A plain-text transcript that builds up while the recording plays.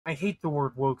I hate the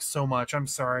word woke so much. I'm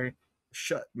sorry.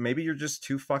 Maybe you're just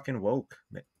too fucking woke.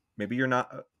 Maybe you're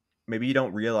not. Maybe you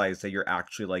don't realize that you're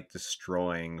actually like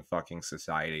destroying fucking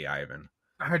society, Ivan.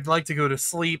 I'd like to go to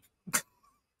sleep.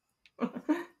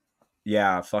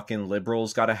 Yeah, fucking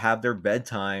liberals gotta have their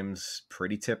bedtimes.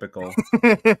 Pretty typical.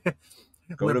 Go to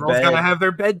Liberals gotta bed. have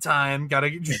their bedtime.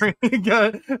 Gotta drink.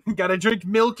 Gotta drink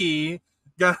milky.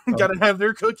 Gotta have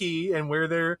their cookie and wear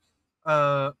their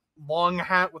long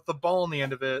hat with the ball on the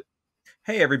end of it.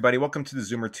 Hey everybody, welcome to the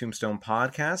Zoomer Tombstone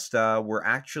podcast. We're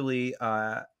actually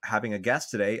having a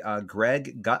guest today,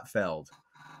 Greg Gutfeld.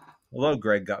 Hello,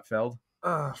 Greg Gutfeld.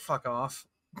 Fuck off.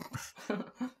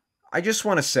 I just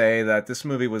want to say that this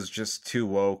movie was just too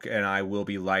woke, and I will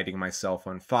be lighting myself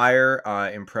on fire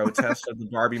in protest of the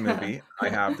Barbie movie. I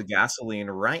have the gasoline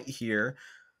right here.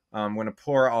 I'm going to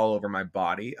pour all over my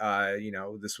body.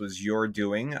 This was your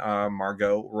doing,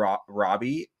 Margot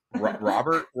Robbie.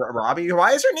 Robbie.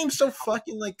 Why is her name so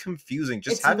fucking like confusing?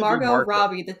 Just it's Margot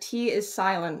Robbie. The T is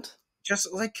silent.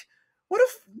 Just like, what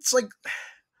if it's like,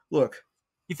 look.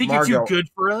 You think Margot, you're too good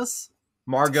for us?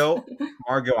 Margot,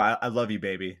 I love you,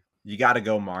 baby. You got to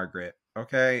go, Margaret.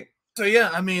 Okay. So yeah,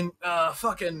 I mean,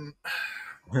 fucking.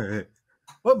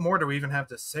 What more do we even have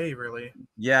to say, really?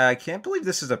 Yeah, I can't believe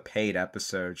this is a paid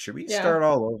episode. Should we start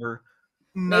all over?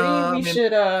 Maybe we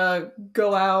should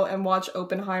go out and watch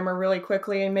Oppenheimer really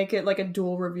quickly and make it like a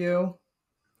dual review.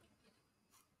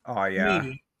 Oh yeah,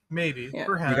 maybe. Yeah.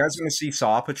 Perhaps. You guys want to see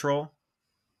Saw Patrol?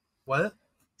 What?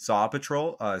 Saw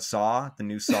Patrol, Saw, the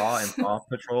new Saw, and Saw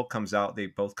Patrol comes out. They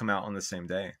both come out on the same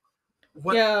day.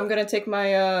 What? Yeah, I'm gonna take my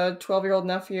 12-year-old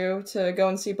nephew to go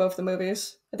and see both the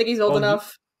movies. I think he's old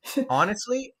enough.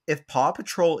 Honestly, if Paw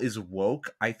Patrol is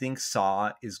woke, I think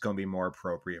Saw is gonna be more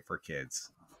appropriate for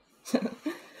kids.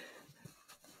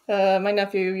 My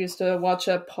nephew used to watch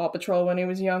Paw Patrol when he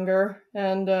was younger,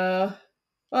 and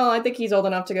I think he's old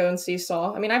enough to go and see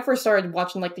Saw. I mean, I first started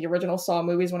watching like the original Saw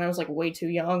movies when I was like way too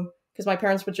young, because my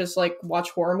parents would just like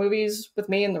watch horror movies with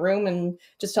me in the room and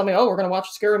just tell me, "Oh, we're gonna watch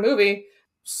a scary movie."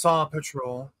 Saw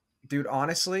Patrol. Dude,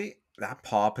 honestly, that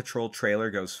Paw Patrol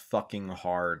trailer goes fucking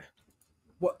hard.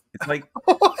 What? It's like,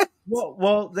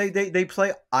 well, they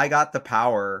play "I Got the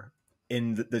Power"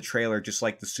 in the trailer, just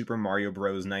like the Super Mario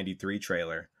Bros. 93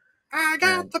 trailer. I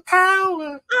got the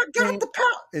power. I got the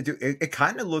power. It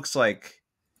kind of looks like,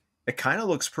 it kind of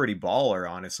looks pretty baller,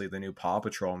 honestly. The new Paw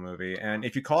Patrol movie, and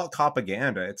if you call it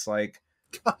propaganda, it's like,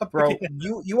 bro,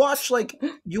 you watch like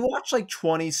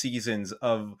 20 seasons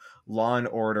of Law and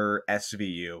Order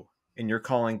SVU, and you're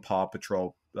calling Paw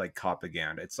Patrol like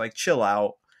propaganda. It's like, chill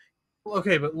out.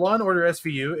 Okay, but Law and Order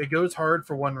SVU, it goes hard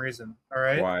for one reason. All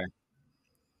right. Why?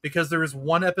 Because there is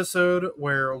one episode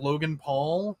where Logan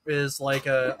Paul is like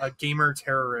a gamer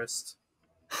terrorist.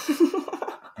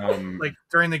 Like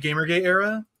during the Gamergate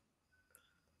era.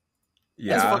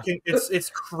 Yeah. It's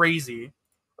crazy.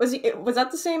 Was that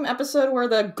the same episode where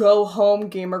the go home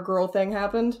gamer girl thing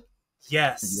happened?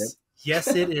 Yes. Yep.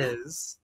 Yes, it is.